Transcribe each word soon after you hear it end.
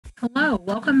Hello,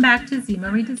 welcome back to Z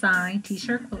Marie Design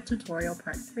T-shirt quilt tutorial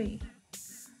part 3.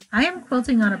 I am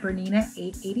quilting on a Bernina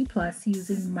 880 Plus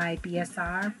using my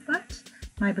BSR foot,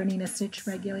 my Bernina stitch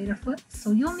regulator foot.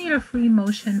 So you'll need a free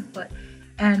motion foot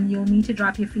and you'll need to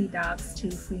drop your feed dogs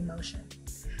to free motion.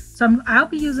 So I'll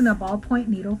be using a ballpoint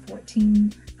needle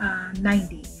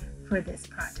 1490 for this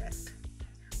project.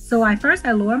 So I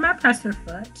lower my presser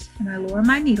foot and I lower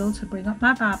my needle to bring up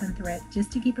my bobbin thread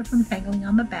just to keep it from tangling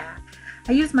on the back.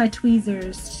 I use my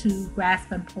tweezers to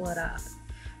grasp and pull it up.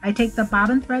 I take the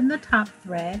bobbin thread and the top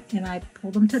thread and I pull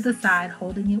them to the side,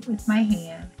 holding it with my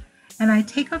hand. And I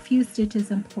take a few stitches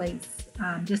in place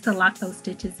just to lock those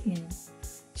stitches in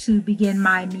to begin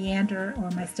my meander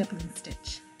or my stippling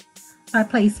stitch. So I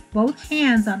place both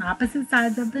hands on opposite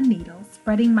sides of the needle,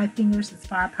 spreading my fingers as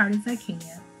far apart as I can.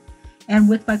 And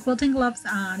with my quilting gloves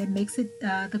on, it makes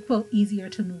the quilt easier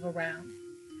to move around.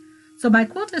 So my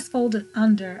quilt is folded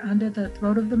under the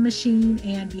throat of the machine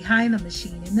and behind the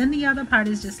machine, and then the other part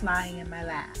is just lying in my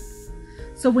lap.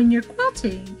 So when you're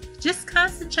quilting, just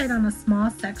concentrate on a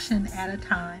small section at a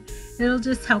time. It'll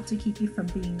just help to keep you from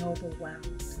being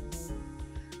overwhelmed.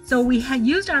 So we had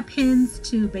used our pins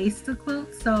to base the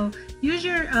quilt, so use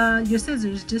your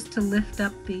scissors just to lift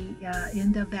up the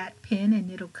end of that pin and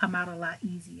it'll come out a lot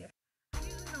easier. I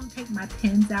usually don't take my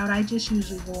pins out, I just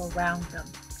usually go around them.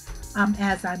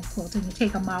 As I'm quilting and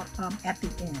take them out at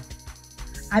the end.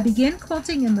 I begin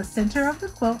quilting in the center of the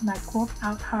quilt and I quilt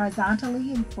out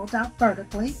horizontally and quilt out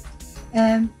vertically.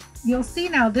 And you'll see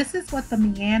now this is what the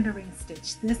meandering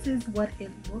stitch, this is what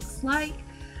it looks like.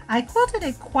 I quilted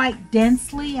it quite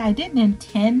densely. I didn't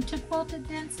intend to quilt it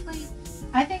densely.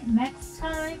 I think next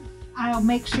time I'll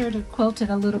make sure to quilt it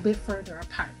a little bit further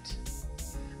apart.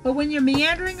 But when you're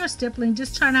meandering or stippling,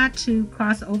 just try not to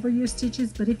cross over your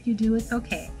stitches, but if you do, it's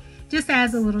okay. Just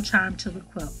adds a little charm to the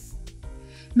quilt.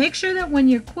 Make sure that when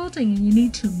you're quilting and you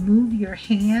need to move your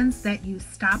hands, that you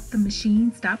stop the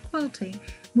machine, stop quilting,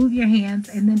 move your hands,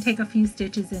 and then take a few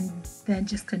stitches and then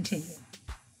just continue.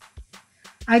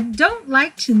 I don't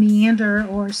like to meander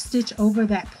or stitch over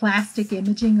that plastic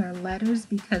imaging or letters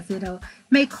because it'll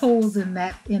make holes in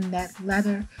that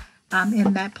leather,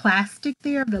 in that plastic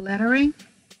there, the lettering.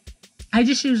 I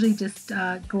usually just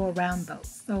go around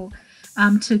those. So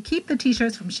to keep the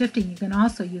t-shirts from shifting, you can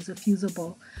also use a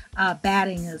fusible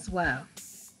batting as well.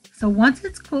 So once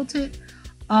it's quilted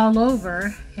all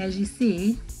over, as you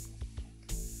see,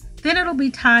 then it'll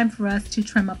be time for us to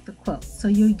trim up the quilt. So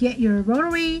you get your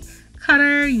rotary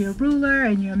cutter, your ruler,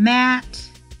 and your mat,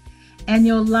 and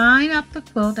you'll line up the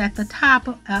quilt at the top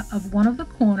of one of the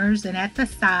corners and at the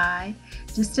side,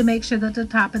 just to make sure that the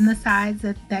top and the sides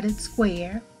that it's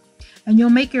square. And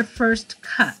you'll make your first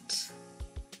cut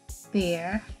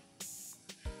there,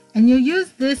 and you'll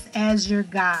use this as your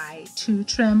guide to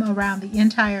trim around the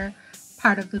entire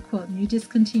part of the quilt, and you just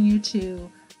continue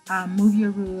to move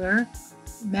your ruler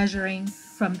measuring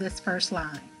from this first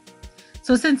line.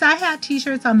 So since I had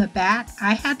t-shirts on the back,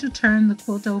 I had to turn the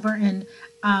quilt over and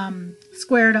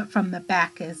square it up from the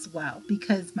back as well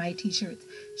because my t-shirts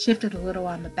shifted a little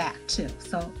on the back too.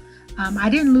 So I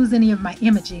didn't lose any of my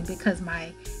imaging because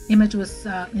my image was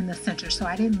in the center, so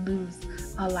I didn't lose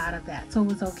a lot of that, so it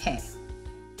was okay.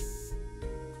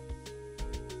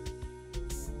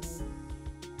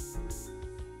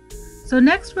 So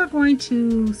next we're going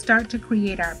to start to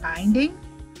create our binding,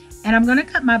 and I'm going to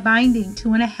cut my binding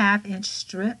 2.5-inch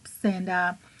strips, and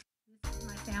this is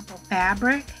my sample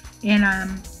fabric, and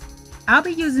I'll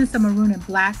be using some maroon and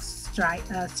black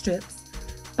strips,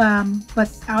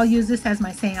 but I'll use this as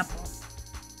my sample.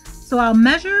 So I'll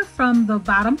measure from the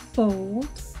bottom fold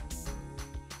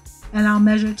and I'll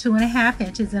measure 2.5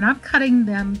 inches, and I'm cutting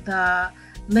them the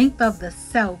length of the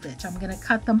selvage. I'm going to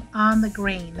cut them on the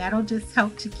grain. That'll just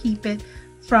help to keep it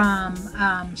from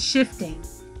shifting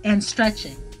and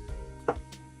stretching.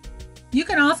 You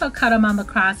can also cut them on the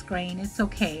cross grain. It's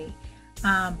okay,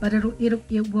 but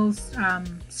it will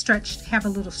stretch, have a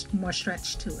little more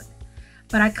stretch to it.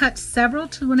 But I cut several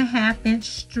 2.5-inch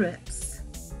strips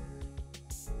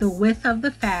the width of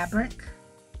the fabric,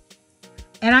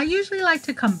 and I usually like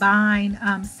to combine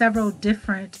several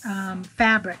different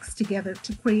fabrics together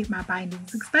to create my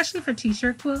bindings, especially for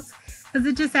t-shirt quilts, because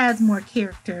it just adds more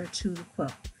character to the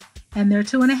quilt. And they're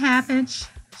 2.5-inch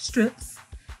strips.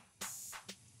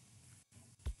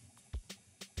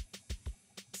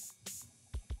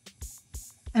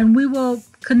 And we will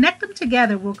connect them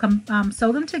together. We'll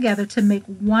sew them together to make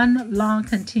one long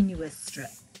continuous strip.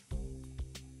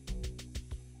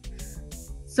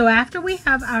 So after we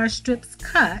have our strips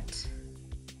cut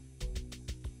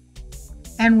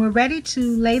and we're ready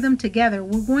to lay them together,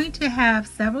 we're going to have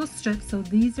several strips. So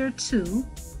these are 2.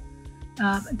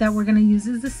 that we're going to use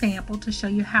as a sample to show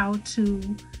you how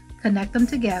to connect them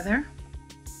together.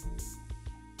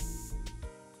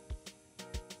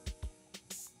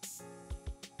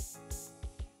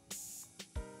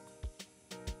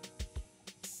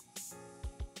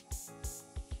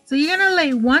 So you're going to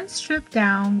lay one strip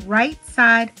down right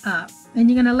side up, and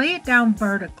you're going to lay it down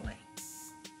vertically.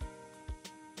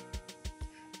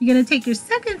 You're going to take your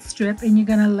second strip and you're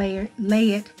going to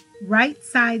lay it right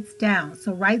sides down.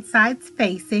 So right sides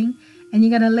facing, and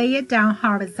you're going to lay it down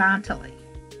horizontally.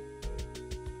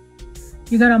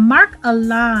 You're going to mark a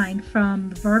line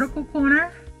from the vertical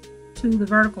corner to the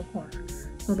vertical corner.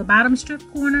 So the bottom strip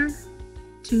corner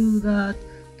to the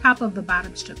top of the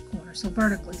bottom strip corner, so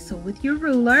vertically. So with your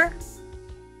ruler,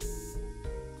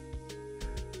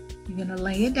 you're going to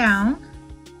lay it down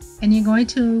and you're going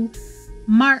to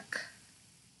mark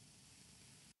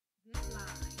this line.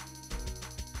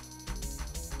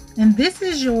 And this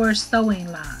is your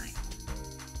sewing line.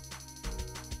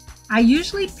 I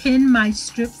usually pin my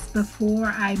strips before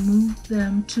I move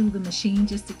them to the machine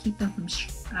just to keep them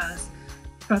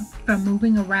from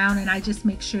moving around, and I just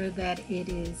make sure that it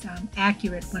is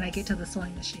accurate when I get to the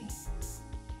sewing machine.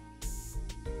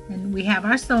 And we have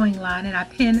our sewing line, and I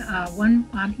pin one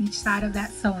on each side of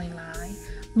that sewing line.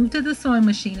 Move to the sewing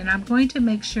machine, and I'm going to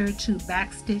make sure to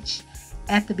backstitch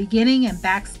at the beginning and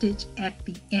backstitch at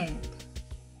the end.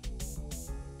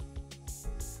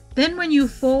 Then when you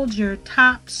fold your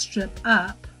top strip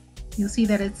up, you'll see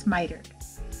that it's mitered.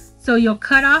 So you'll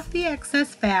cut off the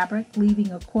excess fabric,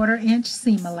 leaving a 1/4 inch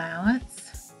seam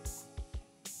allowance.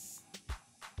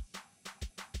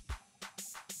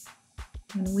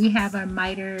 And we have our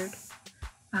mitered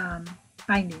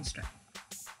binding strip.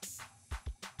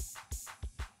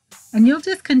 And you'll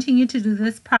just continue to do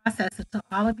this process until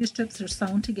all of your strips are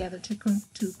sewn together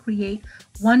to create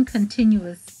one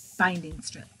continuous binding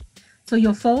strip. So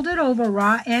you'll fold it over,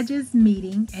 raw edges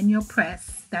meeting, and you'll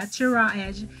press. That's your raw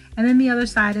edge, and then the other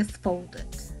side is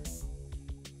folded.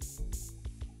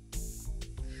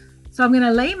 So I'm going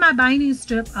to lay my binding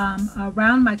strip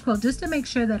around my quilt just to make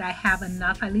sure that I have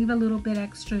enough. I leave a little bit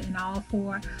extra in all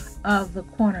 4 of the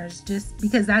corners just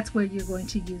because that's where you're going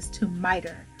to use to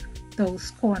miter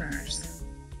those corners.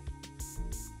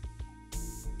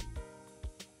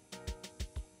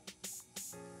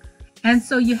 And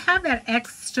so you have that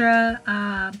extra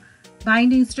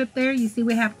binding strip there. You see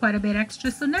we have quite a bit extra.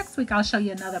 So next week I'll show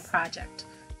you another project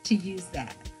to use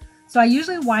that. So I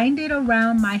usually wind it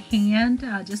around my hand,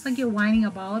 just like you're winding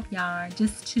a ball of yarn,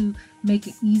 just to make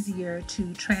it easier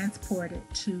to transport it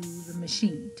to the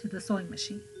machine, to the sewing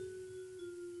machine.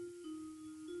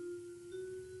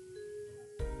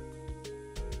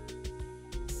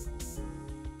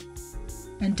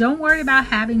 And don't worry about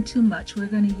having too much. We're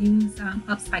going to use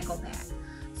upcycle that.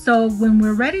 So when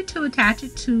we're ready to attach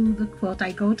it to the quilt,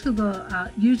 I go to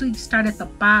the, usually start at the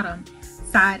bottom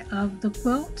side of the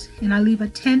quilt, and I leave a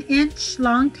 10-inch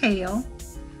long tail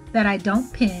that I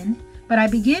don't pin, but I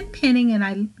begin pinning, and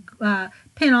I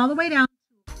pin all the way down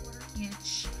to a 1/4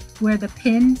 inch where the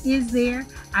pin is there.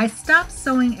 I stop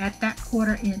sewing at that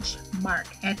 1/4 inch mark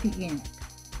at the end.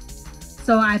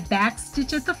 So I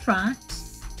backstitch at the front,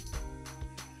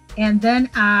 and then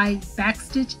I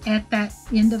backstitch at that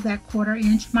end of that 1/4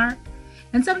 inch mark,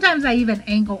 and sometimes I even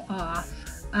angle off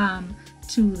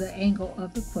to the angle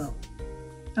of the quilt,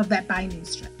 of that binding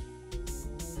strip.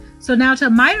 So now to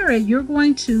miter it, you're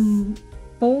going to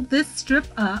fold this strip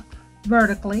up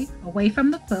vertically away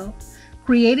from the quilt,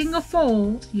 creating a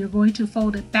fold. You're going to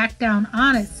fold it back down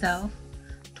on itself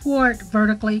toward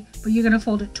vertically, but you're going to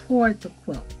fold it toward the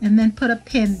quilt and then put a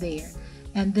pin there.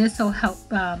 And this will help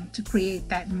to create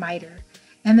that miter.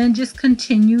 And then just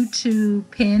continue to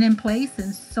pin in place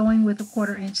and sewing with a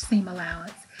 1/4 inch seam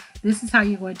allowance. This is how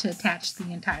you're going to attach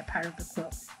the entire part of the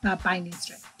quilt binding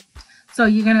strip. So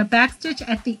you're going to backstitch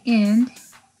at the end,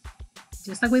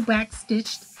 just like we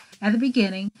backstitched at the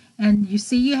beginning. And you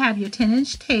see you have your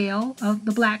 10-inch tail of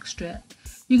the black strip.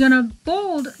 You're going to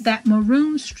fold that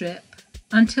maroon strip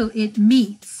until it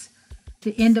meets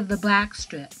the end of the black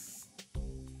strip.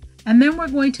 And then we're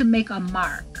going to make a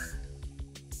mark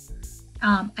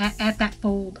at that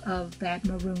fold of that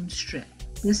maroon strip.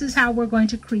 This is how we're going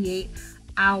to create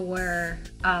our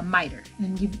miter.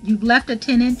 And you've left a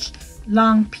 10-inch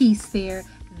long piece there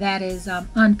that is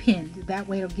unpinned. That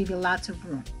way it'll give you lots of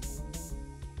room.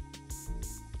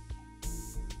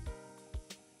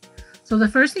 So the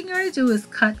first thing you're going to do is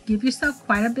give yourself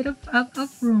quite a bit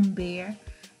of room there,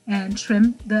 and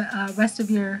trim the rest of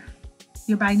your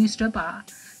binding strip off.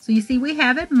 So you see we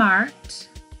have it marked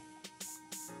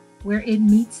where it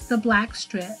meets the black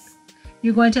strip.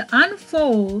 You're going to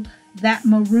unfold that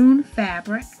maroon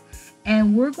fabric,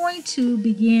 and we're going to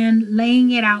begin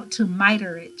laying it out to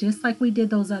miter it, just like we did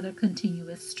those other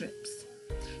continuous strips.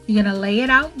 You're going to lay it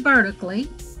out vertically,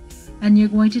 and you're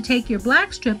going to take your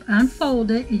black strip,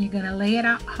 unfold it, and you're going to lay it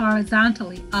out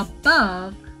horizontally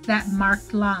above that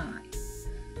marked line.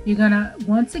 You're going to,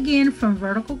 once again, from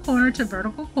vertical corner to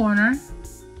vertical corner,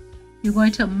 you're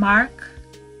going to mark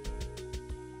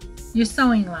your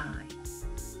sewing line.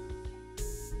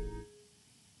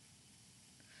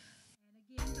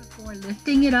 And again, before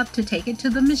lifting it up to take it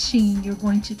to the machine, you're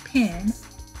going to pin.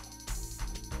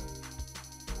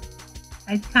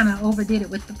 I kind of overdid it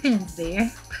with the pins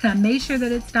there, but I made sure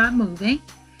that it's not moving.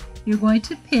 You're going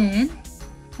to pin,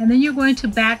 and then you're going to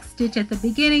back stitch at the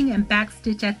beginning and back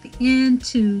stitch at the end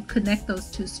to connect those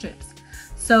two strips.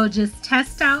 So just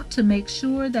test out to make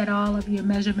sure that all of your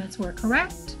measurements were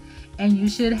correct, and you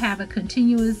should have a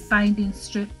continuous binding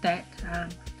strip that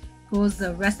goes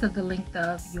the rest of the length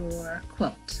of your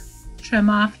quilt. Trim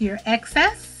off your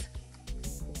excess.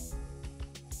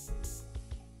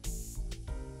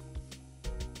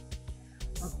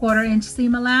 A 1/4 inch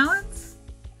seam allowance.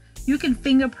 You can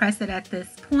finger press it at this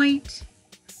point,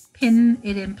 pin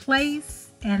it in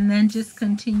place, and then just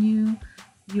continue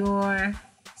your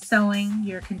sewing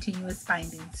your continuous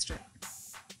binding strip.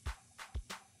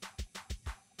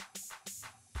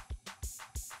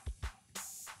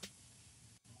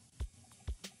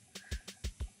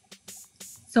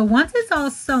 So once it's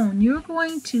all sewn, you're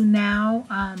going to now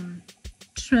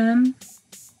trim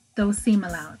those seam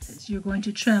allowances. You're going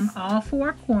to trim all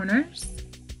 4 corners,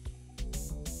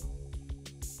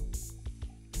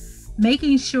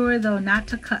 making sure though not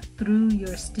to cut through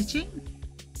your stitching,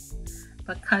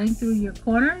 but cutting through your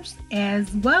corners,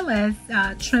 as well as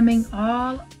trimming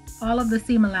all of the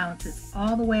seam allowances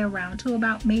all the way around to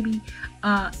about maybe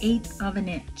 1/8 of an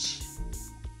inch.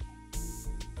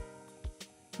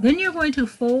 Then you're going to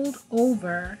fold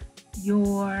over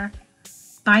your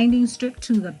binding strip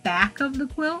to the back of the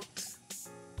quilt.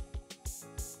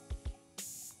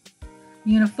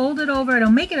 You're going to fold it over.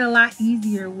 It'll make it a lot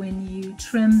easier when you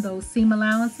trim those seam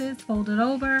allowances. Fold it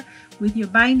over with your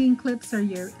binding clips or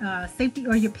your safety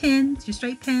or your pins, your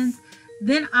straight pins.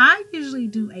 Then I usually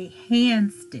do a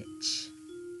hand stitch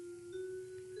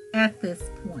at this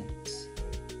point.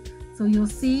 So you'll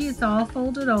see it's all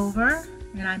folded over,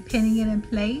 and I'm pinning it in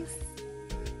place.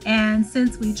 And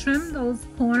since we trimmed those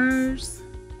corners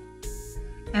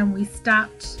and we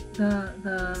stopped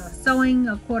the sewing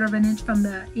 1/4 of an inch from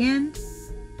the end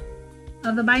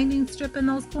of the binding strip in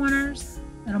those corners,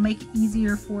 it'll make it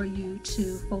easier for you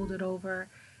to fold it over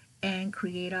and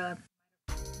create a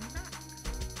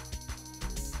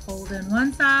fold in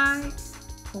one side,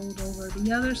 fold over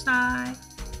the other side,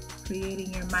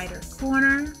 creating your mitered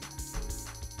corner.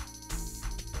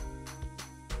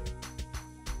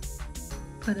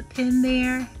 Put a pin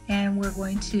there, and we're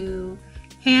going to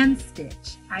hand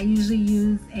stitch. I usually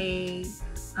use a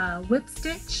whip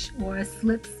stitch or a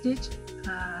slip stitch.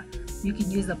 You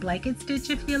can use a blanket stitch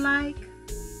if you like,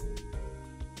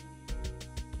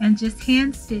 and just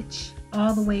hand stitch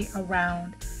all the way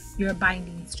around your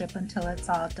binding strip until it's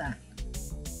all done.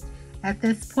 At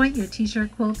this point, your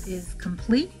t-shirt quilt is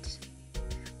complete,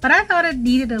 but I thought it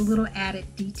needed a little added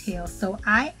detail, so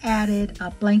I added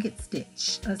a blanket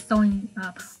stitch, a sewing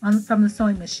from the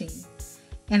sewing machine,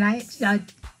 and I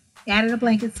added a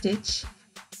blanket stitch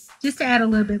just to add a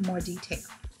little bit more detail.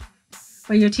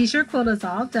 But your t-shirt quilt is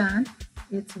all done.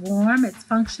 It's warm, it's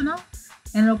functional,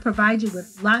 and it'll provide you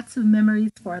with lots of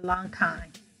memories for a long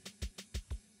time.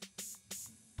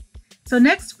 So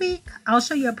next week, I'll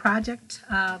show you a project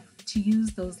to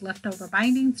use those leftover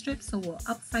binding strips, so we'll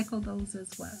upcycle those as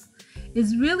well.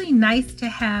 It's really nice to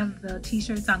have the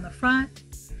t-shirts on the front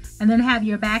and then have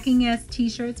your backing as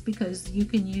t-shirts, because you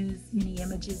can use any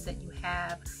images that you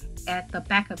have at the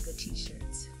back of the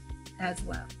t-shirts as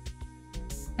well.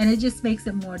 And it just makes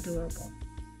it more durable.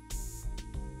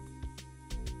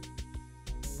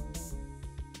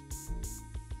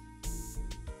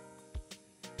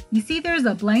 You see there's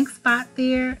a blank spot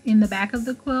there in the back of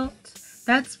the quilt.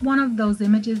 That's one of those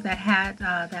images that had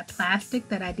that plastic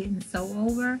that I didn't sew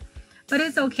over, but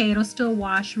it's okay, it'll still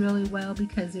wash really well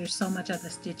because there's so much of the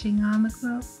stitching on the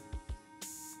quilt.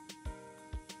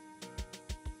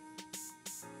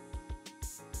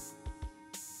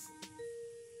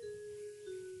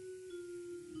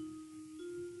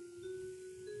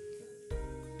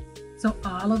 So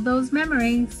all of those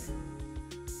memories.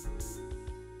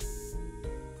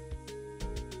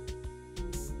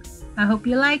 I hope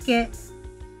you like it.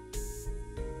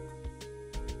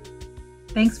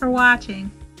 Thanks for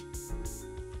watching.